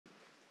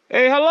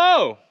Hey,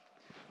 hello!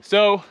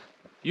 So,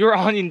 you're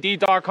on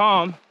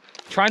Indeed.com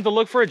trying to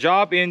look for a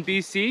job in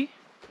BC,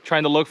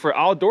 trying to look for an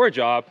outdoor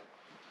job,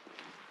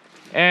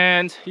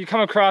 and you come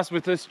across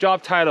with this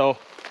job title,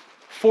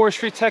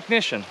 Forestry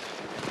Technician,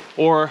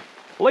 or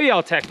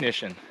Layout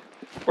Technician,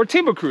 or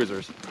Timber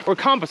Cruisers, or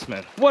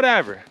Compassmen,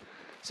 whatever.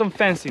 Some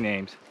fancy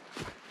names.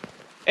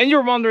 And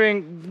you're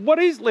wondering, what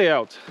is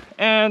layout?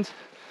 And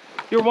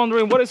you're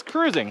wondering, what is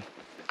cruising?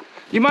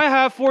 You might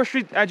have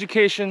forestry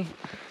education,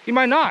 you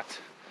might not.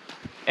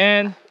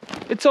 And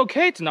it's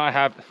okay to not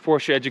have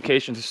forestry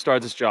education to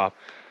start this job.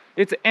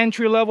 It's an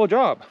entry-level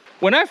job.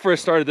 When I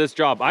first started this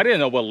job, I didn't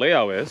know what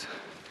layout is.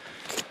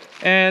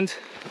 And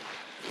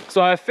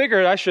so I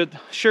figured I should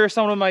share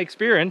some of my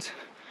experience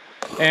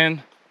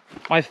and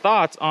my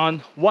thoughts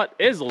on what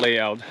is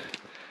layout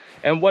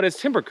and what is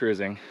timber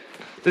cruising.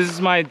 This is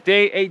my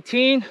day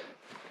 18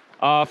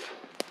 of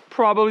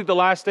probably the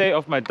last day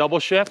of my double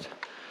shift,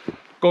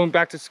 going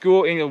back to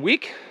school in a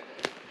week.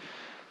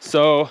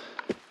 So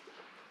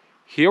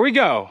here we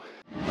go.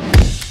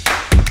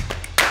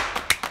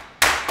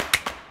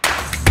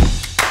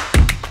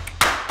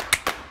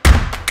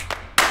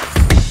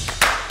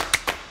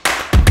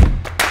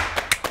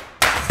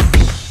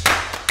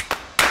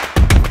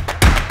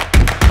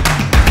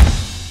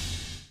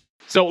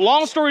 So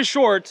long story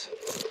short,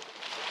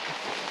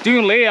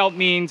 doing layout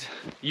means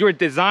you're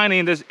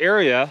designing this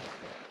area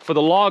for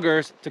the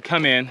loggers to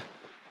come in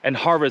and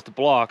harvest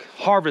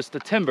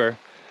the timber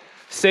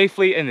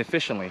safely and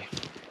efficiently.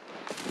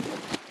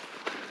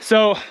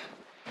 So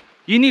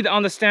you need to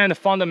understand the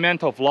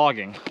fundamental of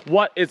logging.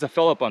 What is a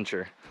fellow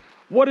buncher?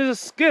 What is a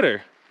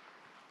skidder?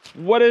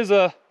 What is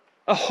a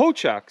hoe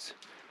chucks?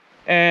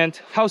 And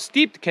how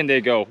steep can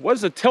they go? What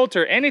is a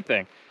tilter?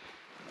 Anything.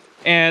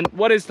 And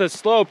what is the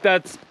slope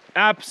that's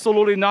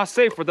absolutely not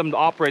safe for them to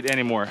operate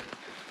anymore?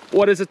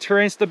 What is the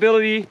terrain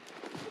stability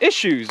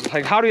issues?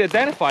 Like, how do you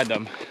identify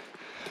them?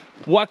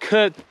 What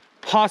could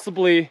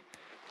possibly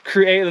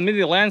create a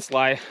mini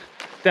landslide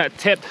that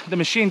tipped the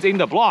machines in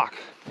the block?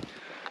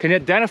 Can you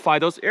identify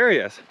those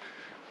areas?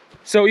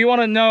 So you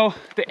want to know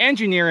the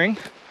engineering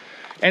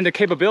and the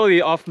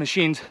capability of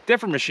machines,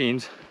 different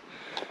machines.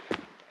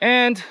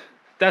 And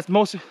that's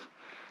most,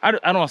 I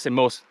don't want to say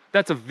most,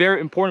 that's a very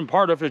important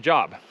part of the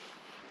job.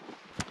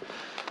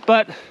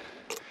 But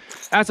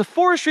as a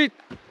forestry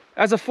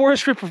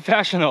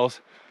professionals,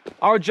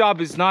 our job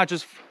is not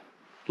just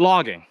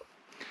logging.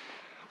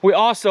 We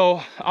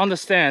also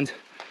understand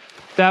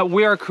that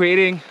we are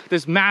creating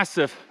this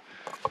massive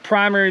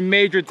primary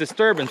major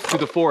disturbance to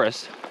the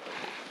forest,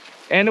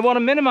 and we want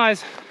to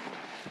minimize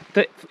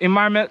the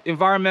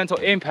environmental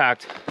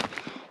impact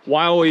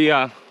while we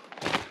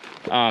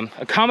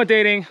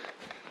accommodating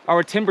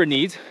our timber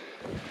needs.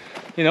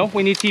 You know,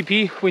 we need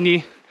TP, we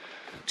need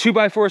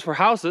 2x4s for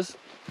houses,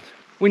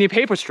 we need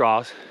paper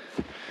straws,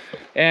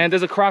 and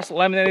there's a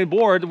cross-laminated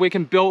board. We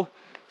can build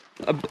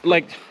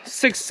like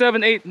 6,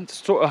 7, 8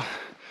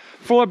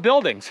 floor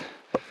buildings.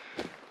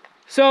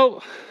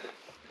 So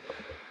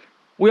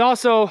we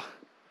also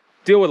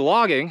deal with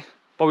logging,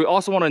 but we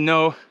also want to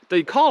know the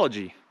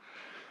ecology.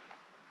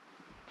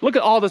 Look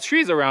at all the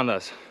trees around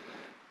us.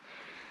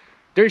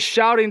 They're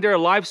shouting their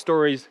life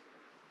stories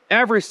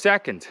every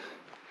second.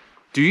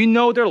 Do you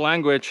know their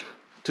language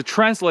to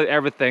translate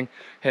everything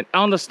and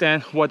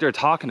understand what they're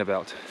talking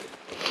about?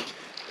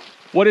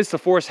 What is the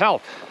forest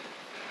health?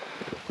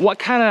 What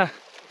kind of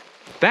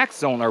back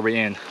zone are we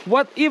in?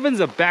 What even is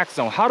a back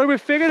zone? How do we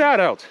figure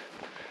that out?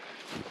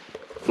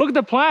 Look at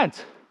the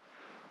plants.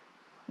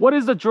 What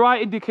is the dry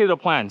indicator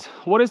plant?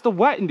 What is the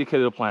wet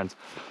indicator plant?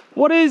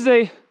 What is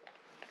a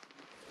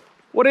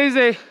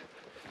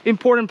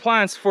important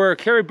plants for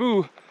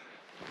caribou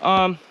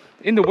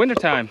in the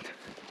wintertime?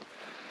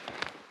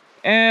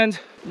 And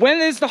when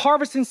is the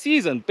harvesting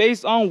season?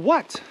 Based on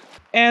what?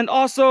 And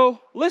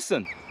also,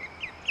 listen.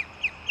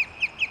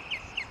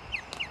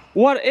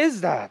 What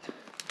is that?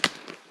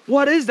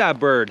 What is that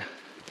bird?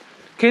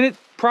 Can it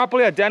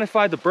properly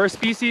identify the bird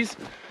species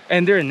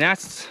and their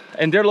nests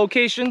and their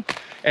location,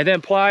 and then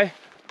apply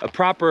a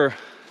proper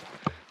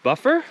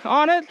buffer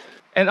on it?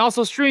 And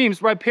also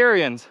streams,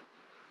 riparians.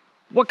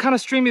 What kind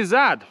of stream is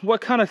that?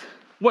 What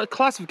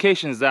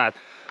classification is that?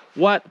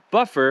 What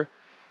buffer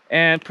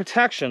and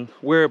protection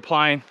we're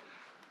applying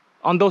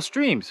on those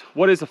streams?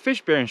 What is a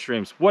fish-bearing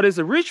streams? What is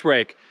a reach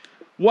break?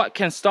 What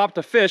can stop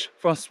the fish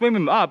from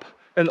swimming up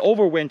and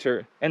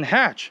overwinter and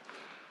hatch?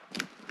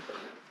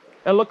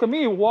 And look at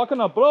me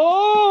walking up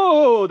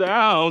blow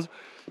downs.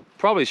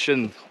 Probably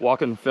shouldn't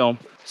walk in film.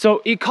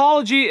 So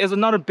ecology is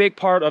another big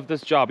part of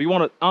this job. You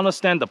want to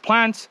understand the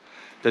plants,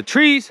 the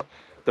trees,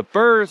 the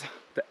birds,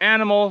 the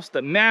animals,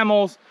 the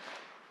mammals,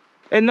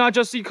 and not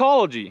just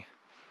ecology.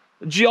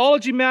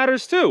 Geology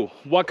matters too.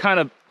 What kind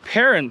of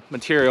parent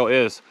material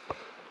is?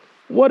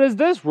 What is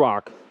this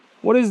rock?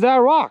 What is that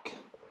rock?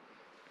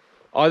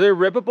 Are they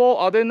rippable?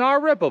 Are they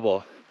not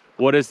rippable?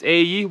 What is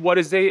AE? What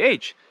is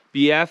AH?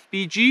 BF,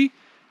 BG,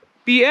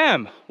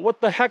 BM?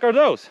 What the heck are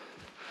those?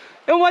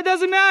 And what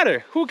does it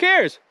matter? Who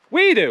cares?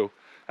 We do.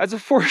 As a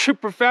forestry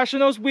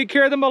professionals, we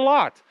care them a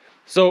lot.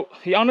 So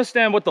you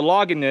understand what the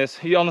logging is,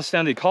 you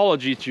understand the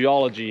ecology,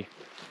 geology,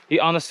 you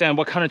understand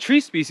what kind of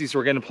tree species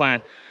we're gonna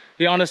plant,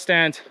 you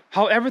understand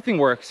how everything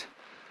works.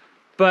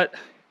 But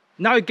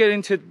now you get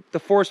into the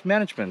forest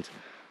management.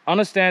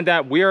 Understand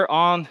that we're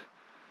on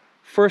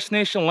First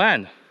Nation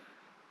land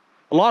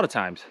a lot of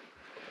times,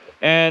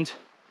 and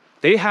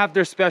they have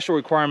their special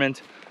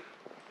requirement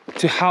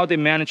to how they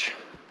manage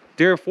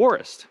their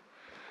forest.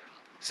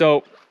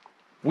 So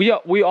we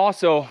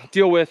also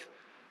deal with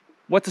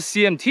what's a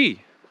CMT,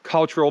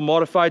 cultural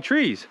modified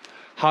trees,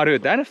 how to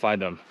identify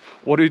them,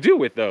 what do you do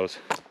with those,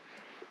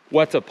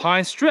 what's a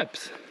pine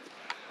strips,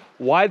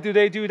 why do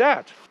they do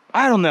that?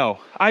 I don't know.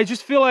 I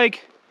just feel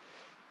like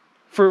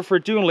for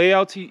doing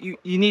layouts, you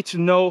need to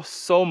know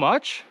so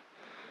much,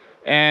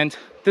 and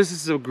this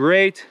is a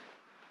great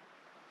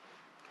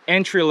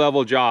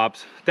entry-level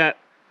jobs that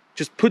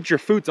just put your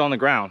foot on the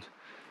ground,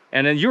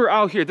 and then you're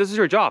out here. This is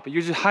your job.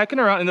 You're just hiking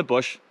around in the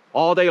bush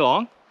all day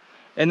long,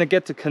 and then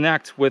get to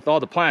connect with all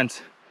the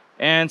plants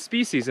and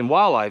species and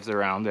wildlife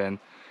around,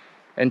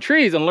 and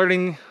trees, and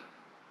learning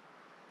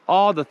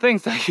all the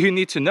things that you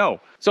need to know.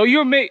 So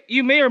you may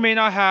or may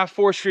not have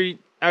forestry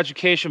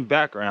education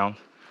background,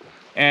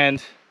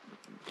 and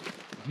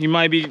you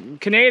might be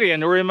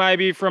Canadian, or you might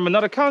be from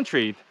another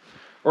country,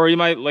 or you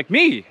might, like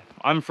me,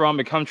 I'm from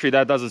a country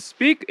that doesn't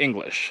speak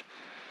English.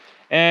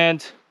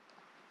 And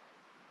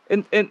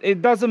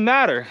it doesn't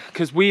matter,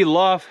 because we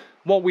love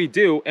what we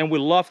do, and we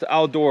love the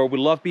outdoor, we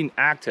love being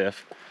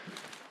active.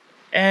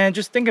 And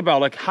just think about,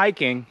 like,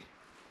 hiking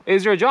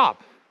is your job.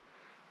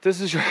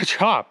 This is your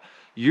job.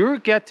 You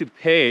get to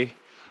pay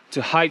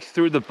to hike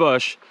through the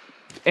bush,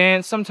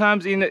 and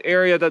sometimes in an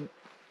area that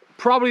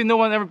probably no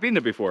one ever been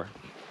there before.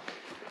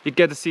 You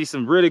get to see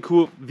some really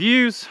cool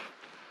views,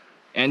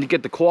 and you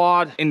get the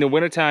quad. In the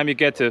wintertime, you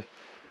get to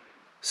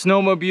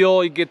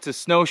snowmobile, you get to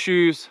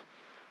snowshoes.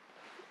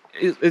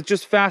 It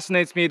just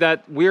fascinates me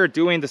that we're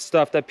doing the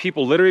stuff that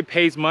people literally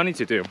pays money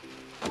to do.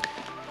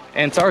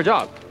 And it's our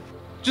job.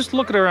 Just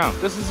look it around.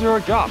 This is your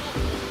job.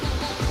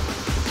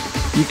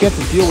 You get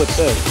to deal with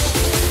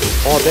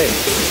this all day.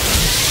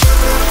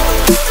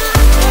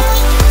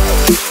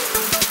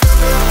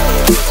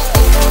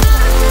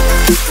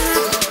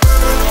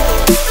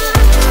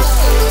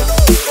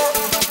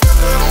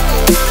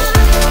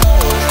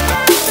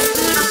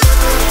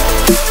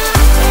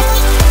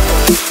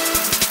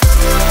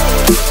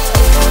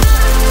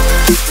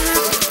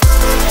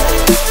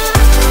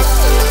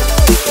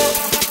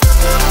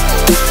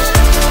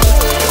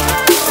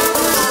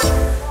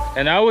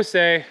 And I would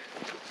say,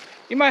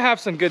 you might have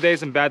some good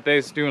days and bad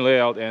days doing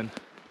layout, and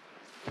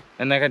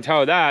I can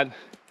tell you that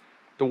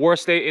the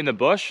worst day in the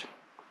bush,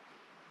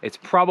 it's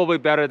probably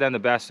better than the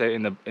best day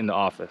in the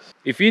office.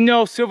 If you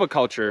know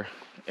silviculture,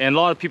 and a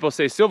lot of people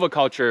say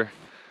silviculture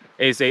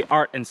is a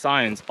art and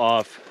science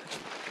of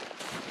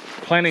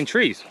planting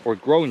trees or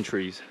growing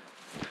trees,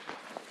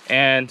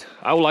 and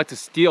I would like to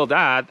steal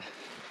that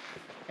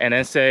and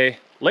then say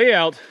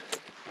layout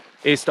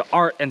is the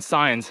art and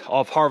science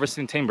of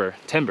harvesting timber.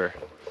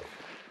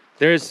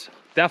 There's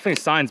definitely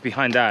science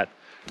behind that,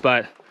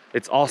 but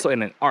it's also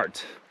in an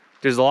art.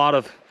 There's a lot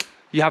of,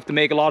 you have to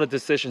make a lot of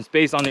decisions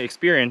based on the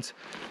experience,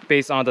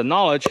 based on the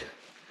knowledge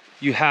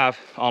you have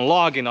on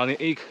logging, on the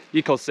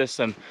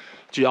ecosystem,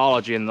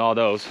 geology, and all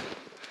those.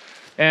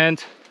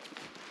 And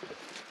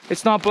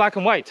it's not black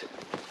and white.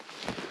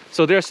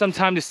 So there's some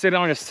time to sit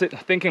on your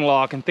thinking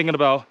log and thinking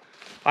about,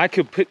 I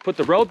could put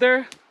the road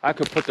there, I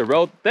could put the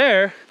road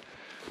there,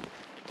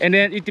 and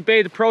then you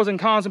debate the pros and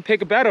cons and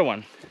pick a better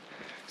one.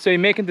 So you're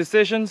making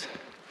decisions.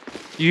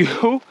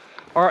 You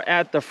are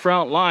at the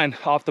front line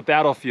of the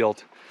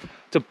battlefield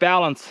to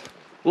balance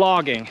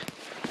logging,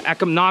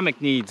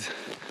 economic needs,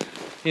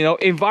 you know,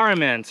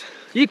 environment,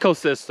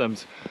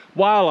 ecosystems,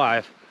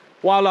 wildlife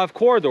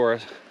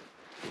corridors.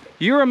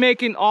 You are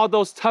making all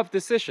those tough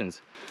decisions.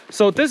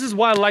 So this is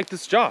why I like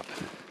this job.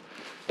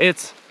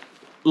 It's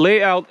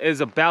layout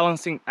is a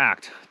balancing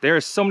act. There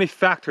are so many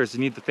factors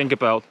you need to think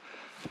about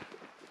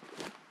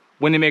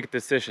when you make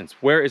decisions.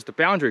 Where is the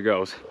boundary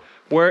goes?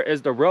 Where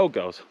is the road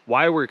goes?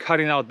 Why we're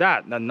cutting out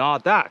that and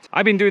not that?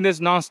 I've been doing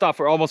this nonstop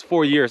for almost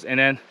 4 years, and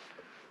then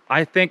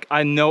I think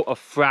I know a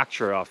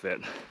fracture of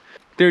it.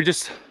 There's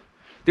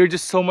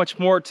just so much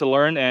more to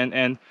learn,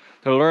 and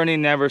the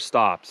learning never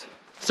stops.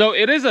 So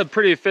it is a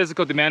pretty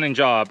physical demanding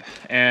job,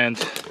 and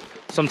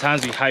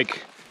sometimes we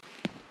hike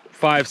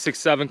 5, 6,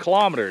 7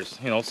 kilometers,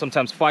 you know,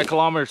 sometimes 5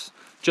 kilometers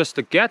just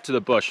to get to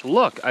the bush.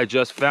 Look, I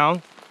just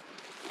found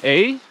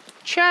a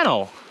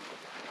channel,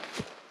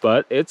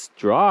 but it's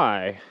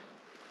dry.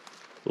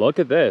 Look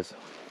at this.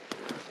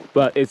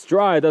 But it's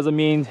dry doesn't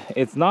mean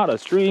it's not a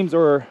streams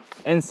or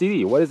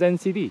NCD. What is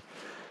NCD?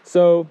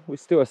 So we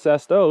still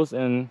assess those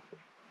and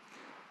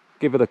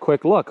give it a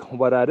quick look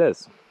what that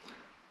is.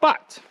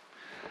 But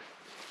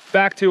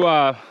back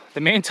to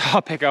the main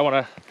topic I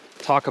want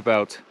to talk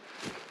about.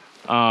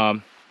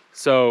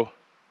 So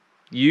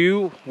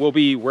you will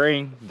be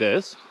wearing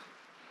this.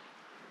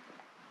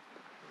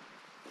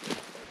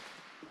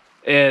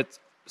 It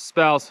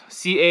spells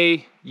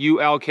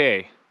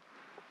C-A-U-L-K.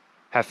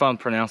 have fun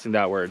pronouncing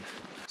that word.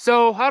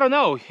 So I don't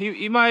know,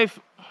 you might,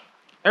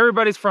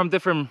 everybody's from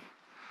different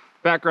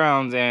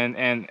backgrounds and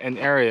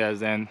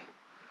areas and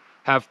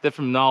have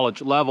different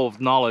level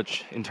of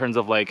knowledge in terms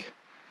of like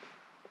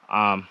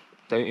the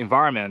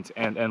environment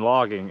and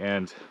logging.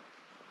 And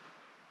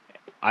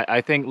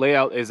I think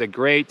layout is a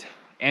great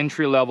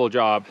entry-level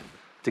job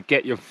to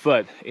get your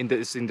foot in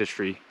this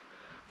industry.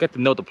 Get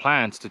to know the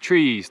plants, the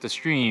trees, the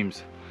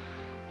streams,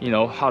 you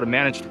know, how to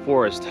manage the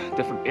forest,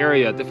 different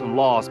area, different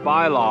laws,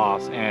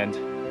 bylaws, and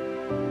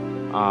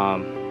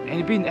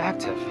you're being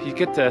active. You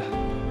get to,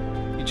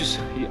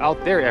 you're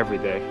out there every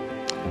day.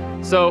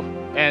 So,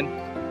 and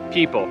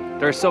people,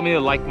 there are so many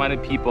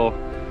like-minded people,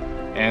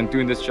 and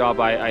doing this job,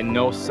 I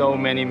know so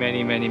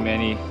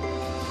many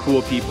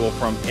cool people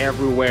from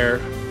everywhere.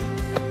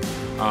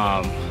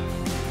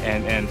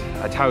 And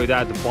I tell you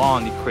that the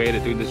bond you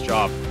created doing this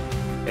job,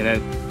 and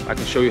then I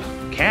can show you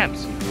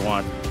camps if you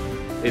want.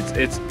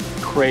 It's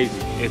crazy.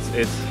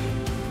 It's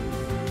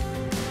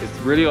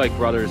really like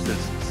brothers and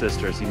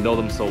sisters. You know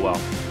them so well.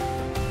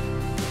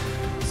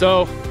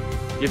 So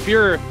if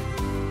you're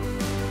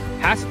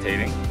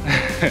hesitating,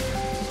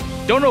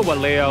 don't know what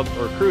layout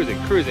or cruising,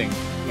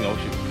 you know,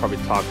 we should probably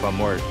talk about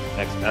more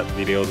next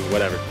videos or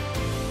whatever.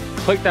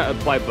 Click that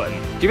apply button.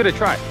 Give it a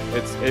try.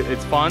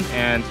 It's fun,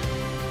 and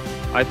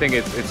I think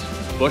it's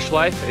bush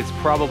life. It's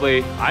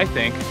probably, I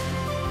think,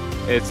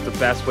 it's the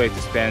best way to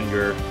spend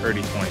your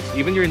early 20s.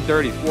 Even you're in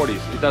 30s,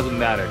 40s, it doesn't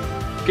matter.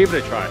 Give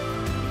it a try.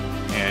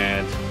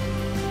 And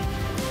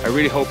I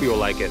really hope you will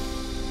like it.